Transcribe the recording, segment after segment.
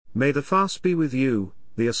May the Fast be with you.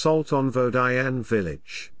 The assault on Vodaian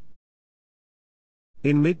village.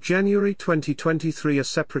 In mid-January 2023, a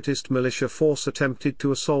separatist militia force attempted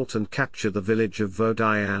to assault and capture the village of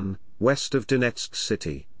Vodaian, west of Donetsk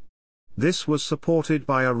city. This was supported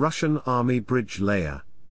by a Russian army bridge layer.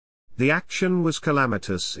 The action was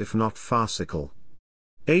calamitous if not farcical.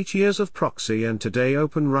 8 years of proxy and today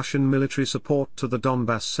open Russian military support to the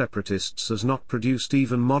Donbass separatists has not produced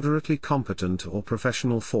even moderately competent or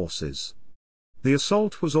professional forces. The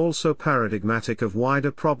assault was also paradigmatic of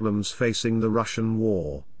wider problems facing the Russian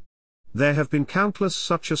war. There have been countless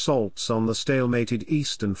such assaults on the stalemated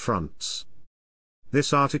eastern fronts.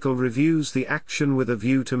 This article reviews the action with a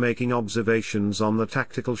view to making observations on the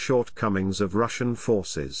tactical shortcomings of Russian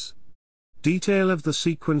forces. Detail of the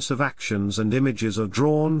sequence of actions and images are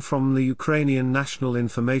drawn from the Ukrainian national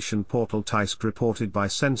information portal TAISK, reported by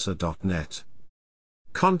Sensor.net.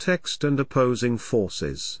 Context and opposing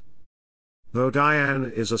forces.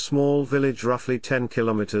 Vodaian is a small village roughly 10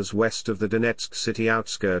 kilometers west of the Donetsk city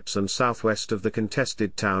outskirts and southwest of the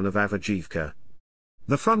contested town of Avdiivka.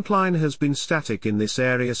 The front line has been static in this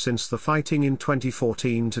area since the fighting in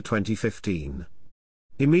 2014 to 2015.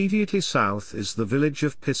 Immediately south is the village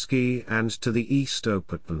of Pisky and to the east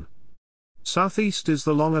Opatn. Southeast is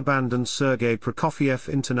the long-abandoned Sergei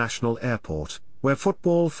Prokofiev International Airport, where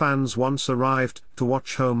football fans once arrived to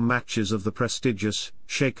watch home matches of the prestigious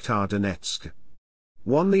Shakhtar Donetsk.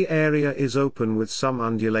 The area is open with some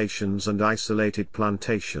undulations and isolated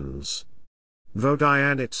plantations.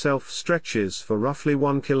 Vodaian itself stretches for roughly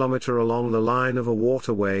 1 kilometer along the line of a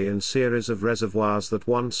waterway and series of reservoirs that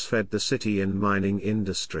once fed the city and mining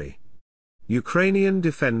industry. Ukrainian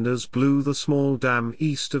defenders blew the small dam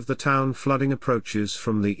east of the town, flooding approaches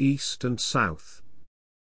from the east and south.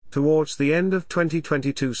 Towards the end of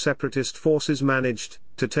 2022, separatist forces managed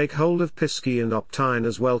to take hold of Pisky and Optine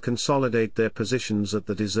as well, consolidate their positions at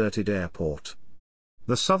the deserted airport.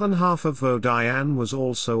 The southern half of Vodaian was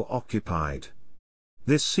also occupied.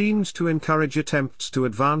 This seemed to encourage attempts to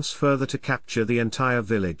advance further to capture the entire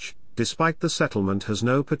village, despite the settlement has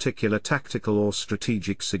no particular tactical or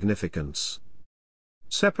strategic significance.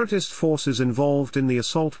 Separatist forces involved in the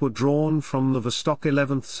assault were drawn from the Vostok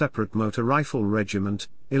 11th Separate Motor Rifle Regiment,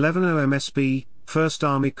 11 OMSB, 1st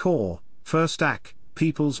Army Corps, 1st AK,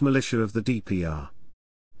 People's Militia of the DPR.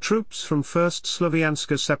 Troops from 1st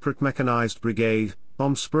Slavyanska Separate Mechanized Brigade,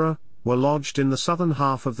 Omspra, were lodged in the southern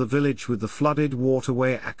half of the village with the flooded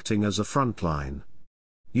waterway acting as a front line.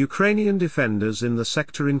 Ukrainian defenders in the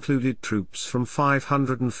sector included troops from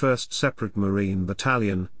 501st Separate Marine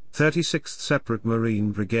Battalion, 36th Separate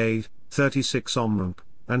Marine Brigade, 36 OMRUMP,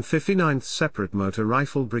 and 59th Separate Motor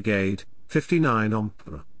Rifle Brigade, 59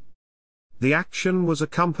 OMPRA. The action was a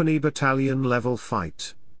company battalion-level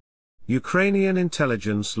fight. Ukrainian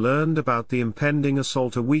intelligence learned about the impending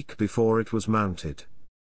assault a week before it was mounted.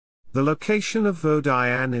 The location of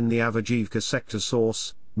Vodaian in the Avdiivka sector.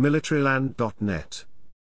 Source, militaryland.net.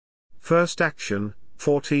 First action,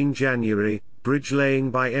 14 January, bridge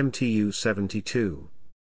laying by MTU 72.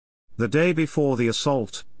 The day before the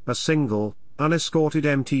assault, a single, unescorted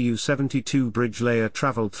MTU 72 bridge layer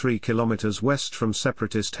traveled 3 kilometers west from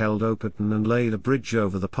separatist-held Opatn and laid a bridge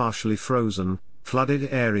over the partially frozen, flooded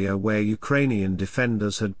area where Ukrainian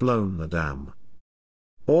defenders had blown the dam.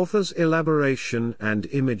 Author's elaboration and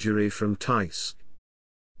imagery from TAISK.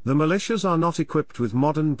 The militias are not equipped with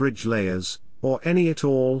modern bridge layers, or any at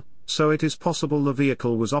all, so it is possible the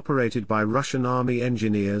vehicle was operated by Russian army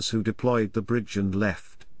engineers who deployed the bridge and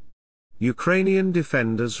left. Ukrainian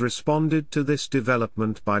defenders responded to this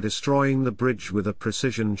development by destroying the bridge with a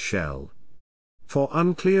precision shell. For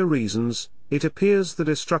unclear reasons, it appears the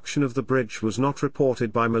destruction of the bridge was not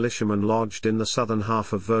reported by militiamen lodged in the southern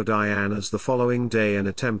half of Vodaian, as the following day an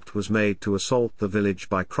attempt was made to assault the village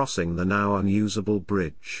by crossing the now unusable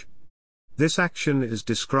bridge. This action is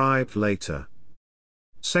described later.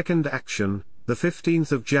 Second action, the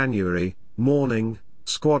 15th of January, morning,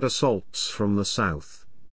 squad assaults from the south.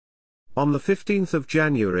 On the 15th of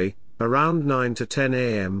January, around 9 to 10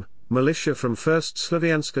 a.m., militia from 1st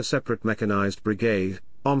Slavyanska Separate Mechanized Brigade,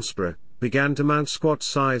 Omspra, began to mount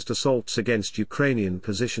squad-sized assaults against Ukrainian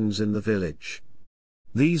positions in the village.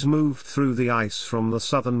 These moved through the ice from the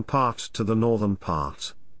southern part to the northern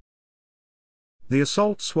part. The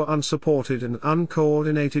assaults were unsupported and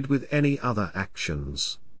uncoordinated with any other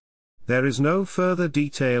actions. There is no further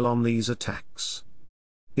detail on these attacks.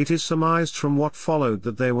 It is surmised from what followed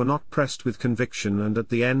that they were not pressed with conviction, and at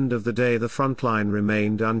the end of the day the front line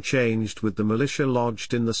remained unchanged with the militia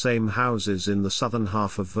lodged in the same houses in the southern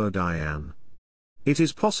half of Vodaian. It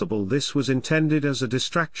is possible this was intended as a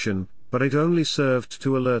distraction, but it only served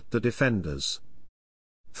to alert the defenders.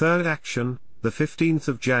 Third action, the 15th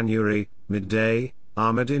of January, midday,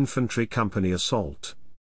 Armored Infantry Company assault.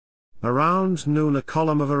 Around noon a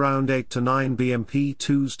column of around 8 to 9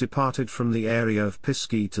 BMP-2s departed from the area of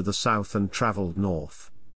Pisky to the south and travelled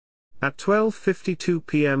north. At 12:52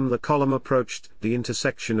 p.m. the column approached the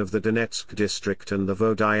intersection of the Donetsk district and the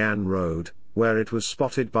Vodyan road, where it was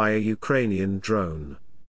spotted by a Ukrainian drone.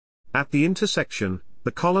 At the intersection,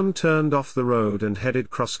 the column turned off the road and headed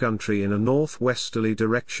cross-country in a northwesterly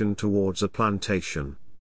direction towards a plantation.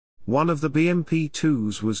 One of the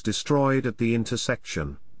BMP-2s was destroyed at the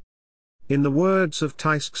intersection. In the words of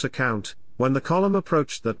Teisk's account, when the column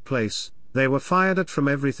approached that place, they were fired at from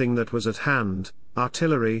everything that was at hand,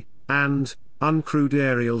 artillery, and uncrewed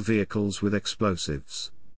aerial vehicles with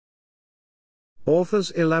explosives. Author's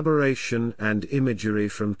elaboration and imagery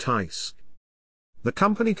from Teisk. The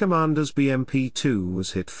company commander's BMP-2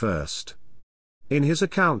 was hit first. In his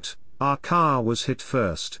account, our car was hit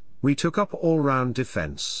first, we took up all-round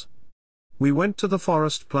defense. We went to the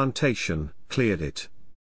forest plantation, cleared it.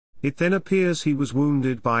 It then appears he was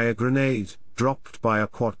wounded by a grenade, dropped by a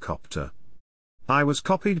quadcopter. I was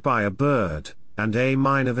copied by a bird, and a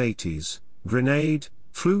mine of 80s, grenade,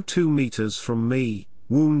 flew 2 meters from me,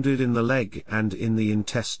 wounded in the leg and in the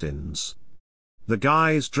intestines. The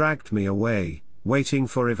guys dragged me away, waiting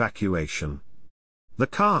for evacuation. The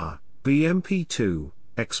car, BMP-2,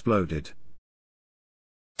 exploded.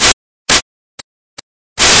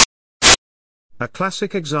 A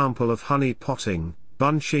classic example of honey potting,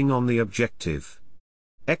 bunching on the objective.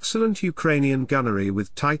 Excellent Ukrainian gunnery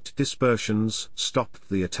with tight dispersions stopped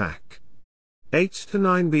the attack. 8 to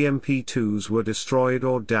 9 BMP-2s were destroyed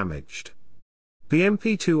or damaged.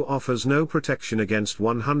 BMP-2 offers no protection against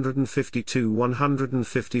 152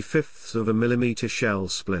 155ths of a millimeter shell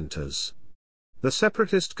splinters. The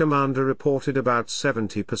separatist commander reported about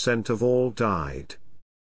 70% of all died.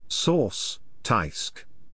 Source, Teisk.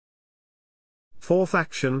 Fourth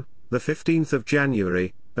action, the 15th of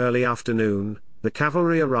January, early afternoon, the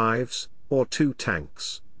cavalry arrives, or 2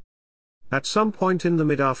 tanks. At some point in the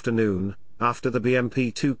mid-afternoon, after the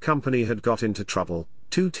BMP-2 company had got into trouble,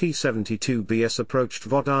 2 T-72Bs approached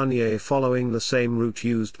Vodanye following the same route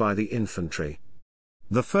used by the infantry.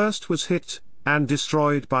 The first was hit, and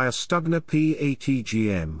destroyed by a Stugner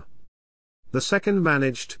P-80GM. The second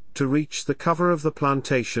managed to reach the cover of the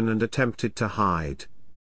plantation and attempted to hide.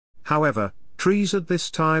 However, trees at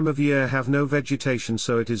this time of year have no vegetation,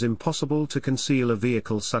 so it is impossible to conceal a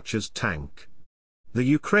vehicle such as tank. The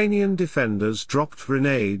Ukrainian defenders dropped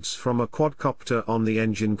grenades from a quadcopter on the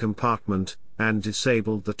engine compartment, and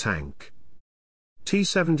disabled the tank.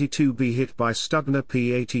 T-72B hit by Stugner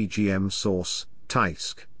P-80GM. Source,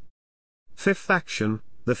 Teisk. Fifth action,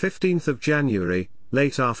 the 15th of January,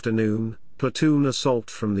 late afternoon, platoon assault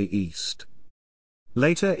from the east.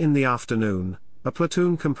 Later in the afternoon, a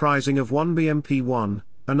platoon comprising of 1 BMP-1,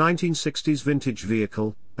 a 1960s vintage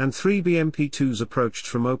vehicle, and 3 BMP-2s approached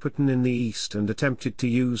from Operton in the east and attempted to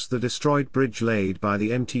use the destroyed bridge laid by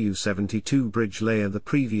the MTU-72 bridge layer the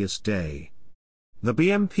previous day. The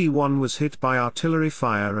BMP-1 was hit by artillery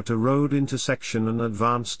fire at a road intersection and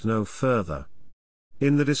advanced no further.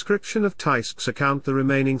 In the description of Teisk's account, the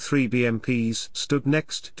remaining 3 BMPs stood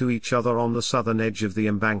next to each other on the southern edge of the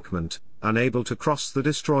embankment, unable to cross the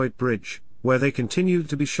destroyed bridge, where they continued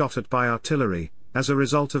to be shot at by artillery, as a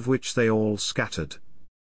result of which they all scattered.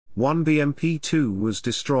 1 BMP-2 was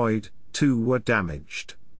destroyed, 2 were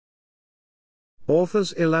damaged.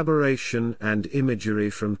 Author's elaboration and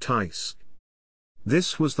imagery from Teisk.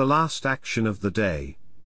 This was the last action of the day.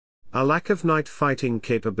 A lack of night fighting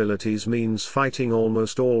capabilities means fighting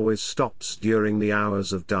almost always stops during the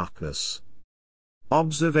hours of darkness.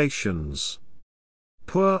 Observations.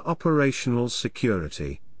 Poor operational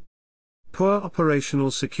security. Poor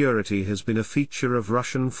operational security has been a feature of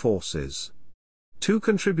Russian forces. 2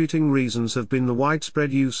 contributing reasons have been the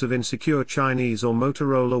widespread use of insecure Chinese or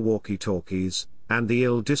Motorola walkie-talkies, and the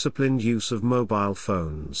ill-disciplined use of mobile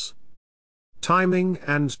phones. Timing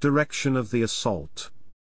and direction of the assault.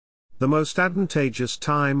 The most advantageous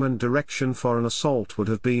time and direction for an assault would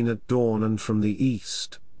have been at dawn and from the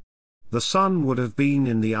east. The sun would have been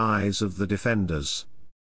in the eyes of the defenders.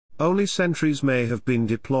 Only sentries may have been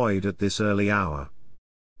deployed at this early hour.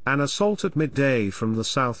 An assault at midday from the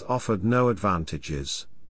south offered no advantages.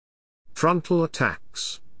 Frontal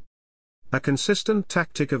attacks. A consistent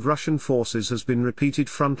tactic of Russian forces has been repeated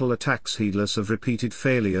frontal attacks heedless of repeated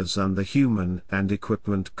failures and the human and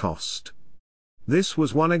equipment cost. This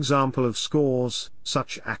was one example of scores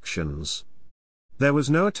such actions. There was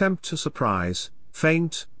no attempt to surprise,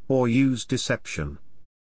 feint, or use deception.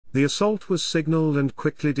 The assault was signaled and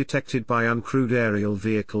quickly detected by uncrewed aerial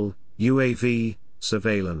vehicle, UAV,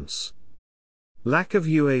 surveillance. Lack of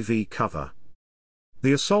UAV cover.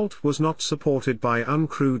 The assault was not supported by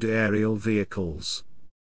uncrewed aerial vehicles.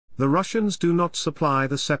 The Russians do not supply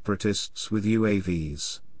the separatists with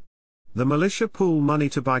UAVs. The militia pool money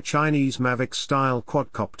to buy Chinese Mavic-style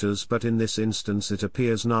quadcopters, but in this instance it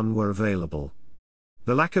appears none were available.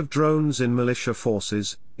 The lack of drones in militia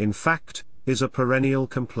forces, in fact, is a perennial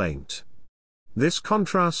complaint. This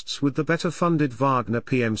contrasts with the better-funded Wagner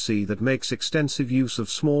PMC that makes extensive use of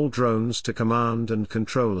small drones to command and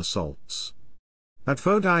control assaults. At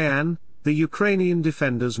Vodyan, the Ukrainian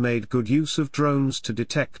defenders made good use of drones to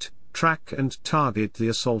detect, track and target the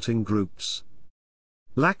assaulting groups.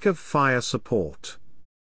 Lack of fire support.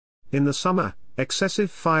 In the summer,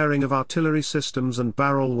 excessive firing of artillery systems and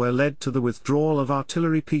barrel-ware led to the withdrawal of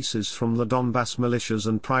artillery pieces from the Donbass militias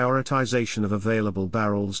and prioritization of available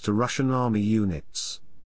barrels to Russian army units.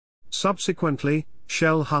 Subsequently,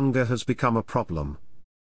 shell hunger has become a problem.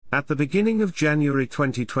 At the beginning of January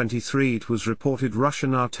 2023 it was reported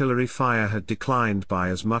Russian artillery fire had declined by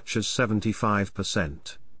as much as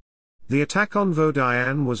 75%. The attack on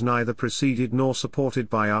Vodyan was neither preceded nor supported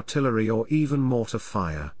by artillery or even mortar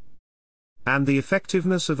fire. And the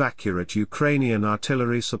effectiveness of accurate Ukrainian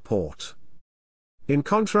artillery support. In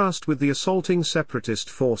contrast with the assaulting separatist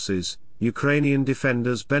forces, Ukrainian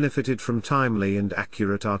defenders benefited from timely and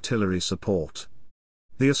accurate artillery support.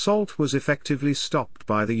 The assault was effectively stopped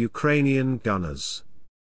by the Ukrainian gunners.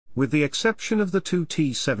 With the exception of the two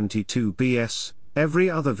T-72BS, every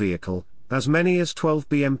other vehicle, as many as 12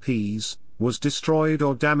 BMPs, was destroyed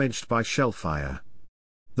or damaged by shellfire.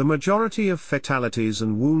 The majority of fatalities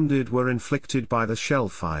and wounded were inflicted by the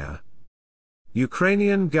shellfire.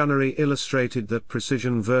 Ukrainian gunnery illustrated that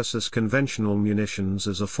precision versus conventional munitions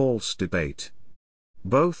is a false debate.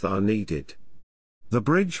 Both are needed. The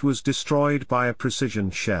bridge was destroyed by a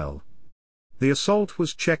precision shell. The assault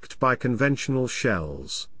was checked by conventional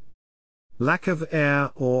shells. Lack of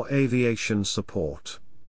air or aviation support.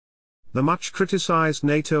 The much criticized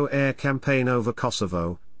NATO air campaign over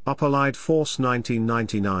Kosovo, Allied Force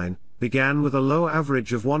 1999, began with a low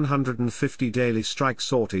average of 150 daily strike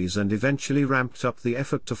sorties and eventually ramped up the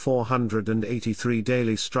effort to 483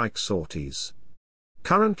 daily strike sorties.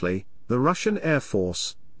 Currently, the Russian Air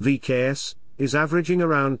Force, VKS, is averaging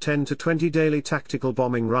around 10 to 20 daily tactical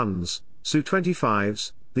bombing runs,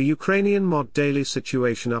 Su-25s. The Ukrainian Mod Daily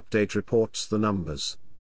Situation Update reports the numbers.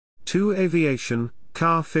 2 aviation,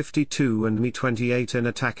 Kar-52 and Mi-28N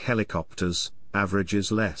attack helicopters,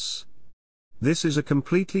 averages less. This is a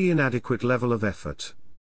completely inadequate level of effort.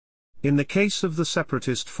 In the case of the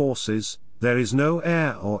separatist forces, there is no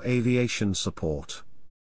air or aviation support.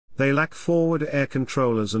 They lack forward air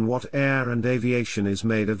controllers, and what air and aviation is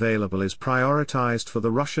made available is prioritized for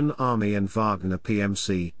the Russian army and Wagner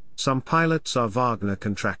PMC. Some pilots are Wagner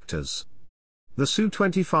contractors. The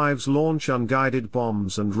Su-25s launch unguided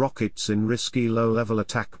bombs and rockets in risky low-level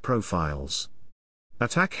attack profiles.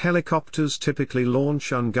 Attack helicopters typically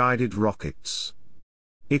launch unguided rockets.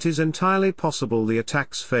 It is entirely possible the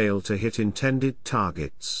attacks fail to hit intended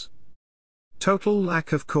targets. Total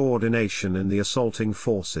lack of coordination in the assaulting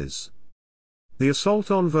forces. The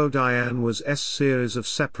assault on Vodyan was a series of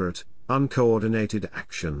separate, uncoordinated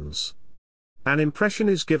actions. An impression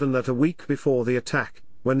is given that a week before the attack,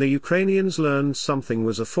 when the Ukrainians learned something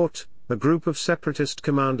was afoot, a group of separatist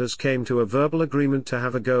commanders came to a verbal agreement to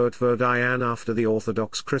have a go at Vodyan after the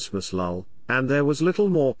Orthodox Christmas lull, and there was little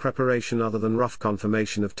more preparation other than rough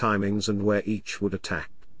confirmation of timings and where each would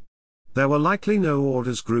attack. There were likely no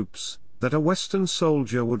orders groups that a Western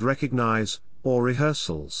soldier would recognize, or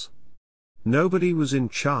rehearsals. Nobody was in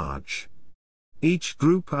charge. Each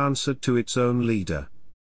group answered to its own leader.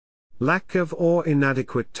 Lack of or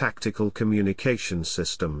inadequate tactical communication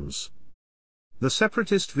systems. The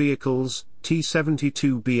separatist vehicles,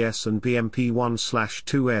 T-72BS and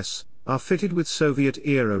BMP-1/2S, are fitted with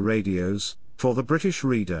Soviet-era radios, for the British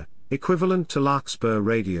reader, equivalent to Larkspur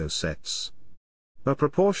radio sets. A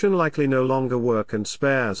proportion likely no longer work, and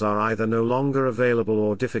spares are either no longer available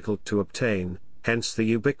or difficult to obtain, hence the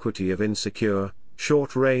ubiquity of insecure,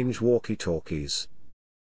 short-range walkie-talkies.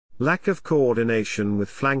 Lack of coordination with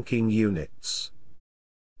flanking units.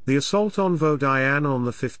 The assault on Vodyan on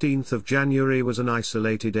the 15th of January was an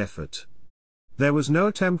isolated effort. There was no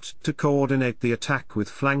attempt to coordinate the attack with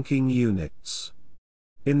flanking units.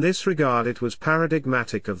 In this regard it was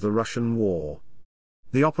paradigmatic of the Russian war.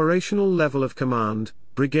 The operational level of command,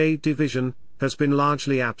 brigade division, has been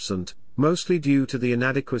largely absent, mostly due to the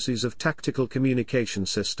inadequacies of tactical communication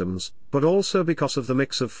systems, but also because of the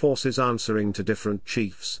mix of forces answering to different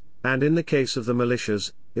chiefs, and in the case of the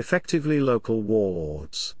militias, effectively local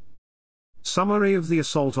warlords. Summary of the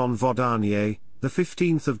assault on Vodanye, the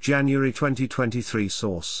 15th of January 2023.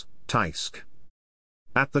 Source: Taisk.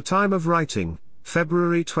 At the time of writing,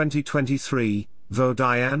 February 2023,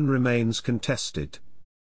 Vodyan remains contested.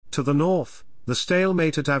 To the north, the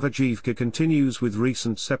stalemate at Avdiivka continues with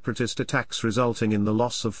recent separatist attacks resulting in the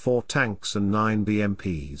loss of 4 tanks and 9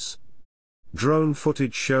 BMPs. Drone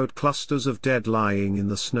footage showed clusters of dead lying in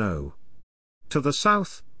the snow. To the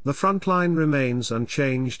south, the front line remains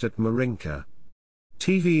unchanged at Marinka.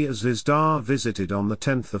 TV Zvezda visited on the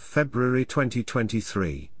 10th of February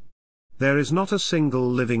 2023. There is not a single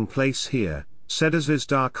living place here, said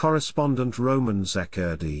Zvezda correspondent Roman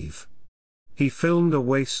Zakurdiev. He filmed a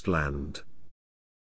wasteland.